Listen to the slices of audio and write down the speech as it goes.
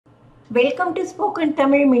Welcome to Spoken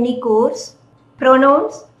Tamil mini course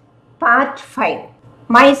Pronouns Part 5.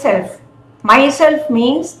 Myself. Myself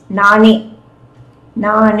means Nane.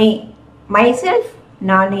 Nane. Myself,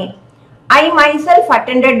 Nane. I myself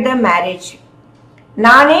attended the marriage.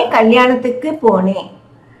 Nane kalyanattukku pone.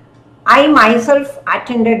 I myself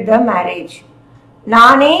attended the marriage.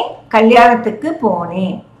 Nane kalyanattukku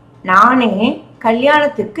pone. Nane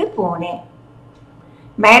kalyanattukku pone.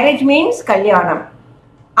 Marriage means kalyanam.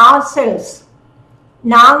 Ourselves.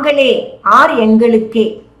 நாங்களே R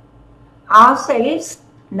எங்களுக்கே. Ourselves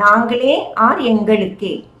நாங்களே R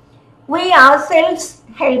எங்களுக்கே. We ourselves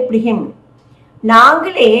helped him.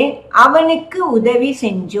 நாங்களே அவனுக்கு உதவி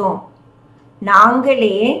செஞ்சோம்.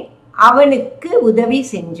 நாங்களே அவனுக்கு உதவி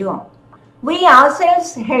செஞ்சோம். We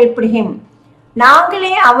ourselves helped him.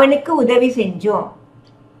 நாங்களே அவனுக்கு உதவி செஞ்சோம்.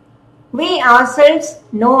 We ourselves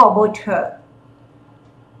know about her.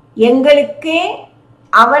 எங்களுக்கே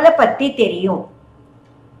அவளை பத்தி தெரியும்.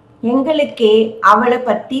 எங்களுக்கே அவளை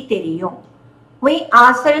பத்தி தெரியும். We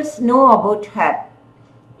ourselves know about her.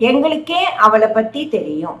 எங்களுக்கே அவளை பத்தி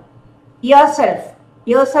தெரியும். Yourself.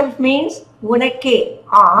 Yourself means உனக்கே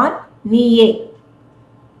ஆர் நீயே.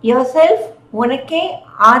 Yourself உனக்கே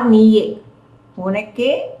ஆர் நீயே.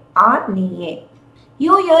 உனக்கே ஆர் நீயே.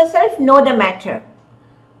 You yourself know the matter.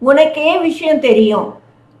 உனக்கே விஷயம் தெரியும்.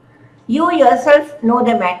 You yourself know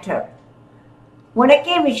the matter.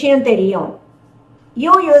 உனக்கே விஷயம் தெரியும்.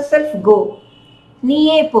 You yourself go.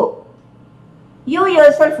 நீயே போ. You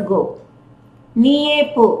yourself go. நீயே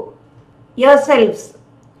போ. Yourselves.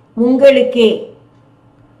 உங்களுக்கே.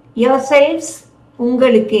 Yourselves.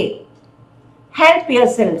 உங்களுக்கே. Help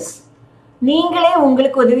yourselves. நீங்களே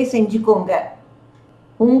உங்களுக்கு உதவி செஞ்சுக்கோங்க.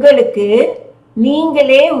 உங்களுக்கு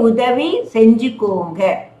நீங்களே உதவி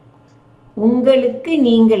செஞ்சுக்கோங்க. உங்களுக்கு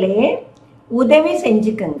நீங்களே உதவி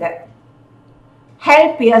செஞ்சுக்கோங்க.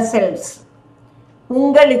 Help yourselves.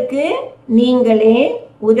 உங்களுக்கு நீங்களே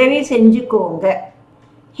உதவி செஞ்சுக்கோங்க.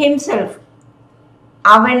 Himself.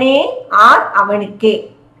 அவனே ஆர்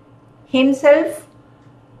அவனுக்கே. Himself.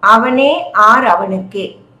 அவனே ஆர்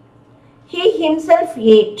அவனுக்கே. He himself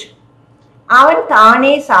ate. அவன்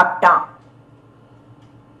தானே சாப்பிட்டான்.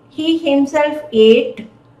 He himself ate.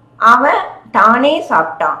 அவன் தானே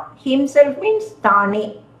சாப்பிட்டான். Himself means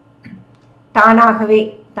தானே.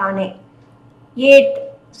 தானாகவே தானே. ate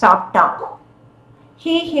சாப்பிட்டான்.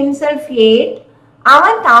 He himself ate.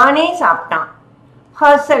 அவன் தானே சாப்பிட்டான்.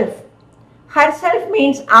 Herself. Herself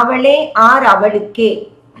means அவளே ஆர்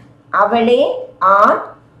அவளுக்கே. அவளே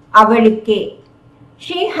ஆர் அவளுக்கே.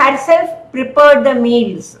 She herself prepared the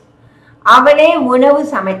meals. அவளே உணவு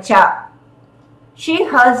சமைச்சா. She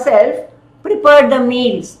herself prepared the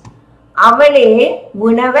meals. அவளே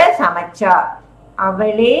உணவை சமைச்சா.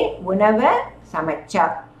 அவளே உணவை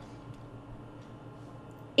சமைச்சா.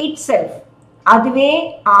 Itself.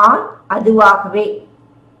 அதுவே ஆர் அதுவாகவே.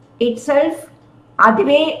 Itself.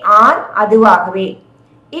 அதுவே ஆர் அதுவாகவே.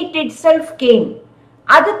 It itself came.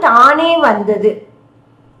 அது தானே வந்தது.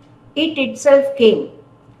 It itself came.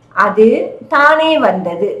 அது தானே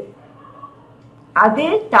வந்தது.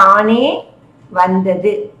 அது தானே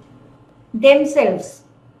வந்தது. Themselves.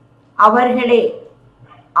 அவர்களே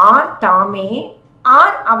ஆர் தாமே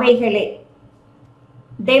ஆர் அவைகளே.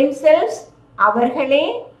 Themselves.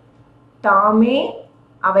 அவர்களே தாமே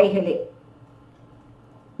அவைகளே.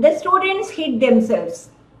 The students hid themselves.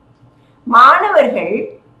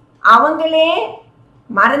 மாணவர்கள் அவங்களே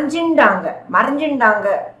மறைஞ்சிண்டாங்க.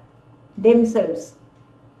 Themselves.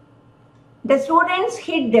 The students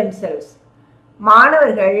hid themselves.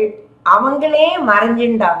 மாணவர்கள் அவங்களே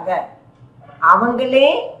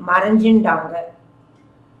மறைஞ்சிண்டாங்க.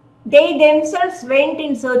 They themselves went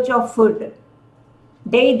in search of food.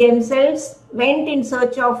 They themselves went in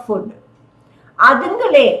search of food.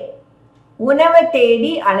 அதுங்களே உணவை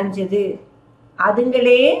தேடி அலைஞ்சது.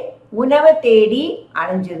 அதுங்களே உணவை தேடி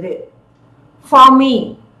அலைஞ்சது. For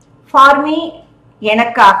me. For me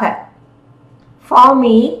எனக்காக. For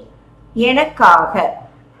me எனக்காக.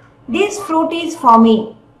 This fruit is for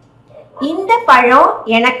me. இந்த பழம்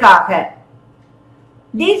எனக்காக.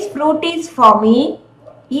 This fruit is for me.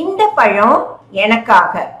 இந்த பழம்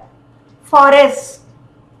எனக்காக. For us.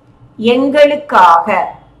 எங்களுக்காக.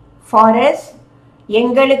 For us.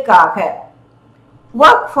 எங்களுக்காக.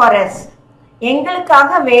 Work for us.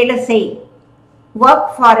 எங்களுக்காக வேலை செய். Work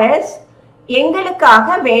for us.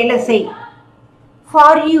 எங்களுக்காக வேலை செய்.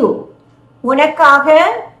 For you.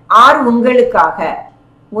 உனக்காக ஆர் உங்களுக்காக.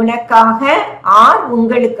 உனக்காக ஆர்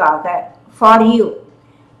உங்களுக்காக. For you.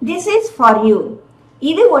 This is for you.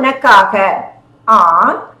 இது உனக்காக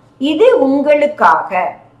ஆர் இது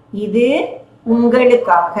உங்களுக்காக. இது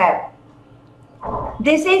உங்களுக்காக.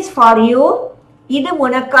 This is for you. இது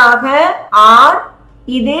உனக்காக or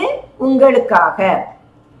இது உங்களுக்காக.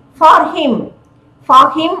 For him. For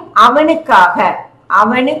him அவனுக்காக.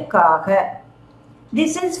 அவனுக்காக.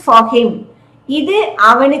 This is for him. இது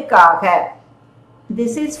அவனுக்காக.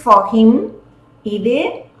 This is for him.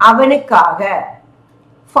 இது அவனுக்காக.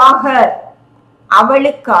 For her.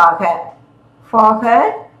 அவளுக்காக. For her.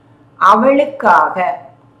 அவளுக்காக.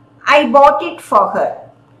 I bought it for her.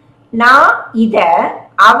 நான் இத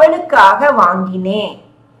அவளுக்காக வாங்கினேன்.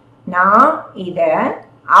 நான் இத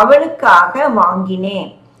அவளுக்காக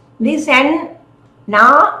வாங்கினேன். This and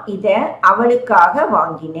நான் இத அவளுக்காக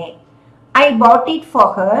வாங்கினேன். I bought it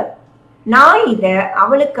for her. நான் இத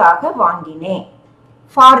அவளுக்காக வாங்கினேன்.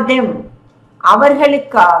 For them.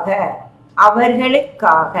 அவர்களுக்காக.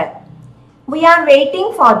 அவர்களுக்காக. We are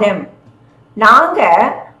waiting for them. நாங்க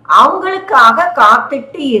அவங்களுக்காக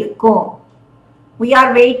காத்துட்டு இருக்கோம். We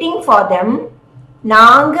are waiting for them.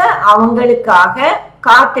 நாங்க அவங்களுக்காக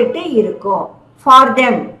காத்துட்டு இருக்கோம். For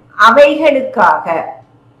them. அவைகளுக்காக.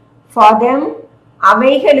 For them.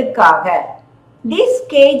 அவைகளுக்காக. This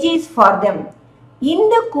cage is for them.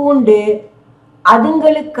 இந்த கூண்டு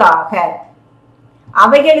அதுங்களுக்காக.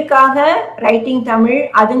 அவைகளுக்காக writing Tamil,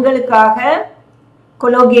 அதுங்களுக்காக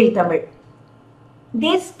கொலோகியல் Tamil.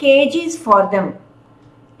 This cage is for them.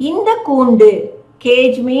 இந்த கூண்டு.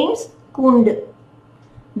 Cage means கூண்டு.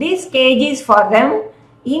 This cage is for them.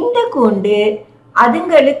 இந்த கூண்டு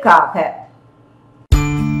அதுங்களுக்காக.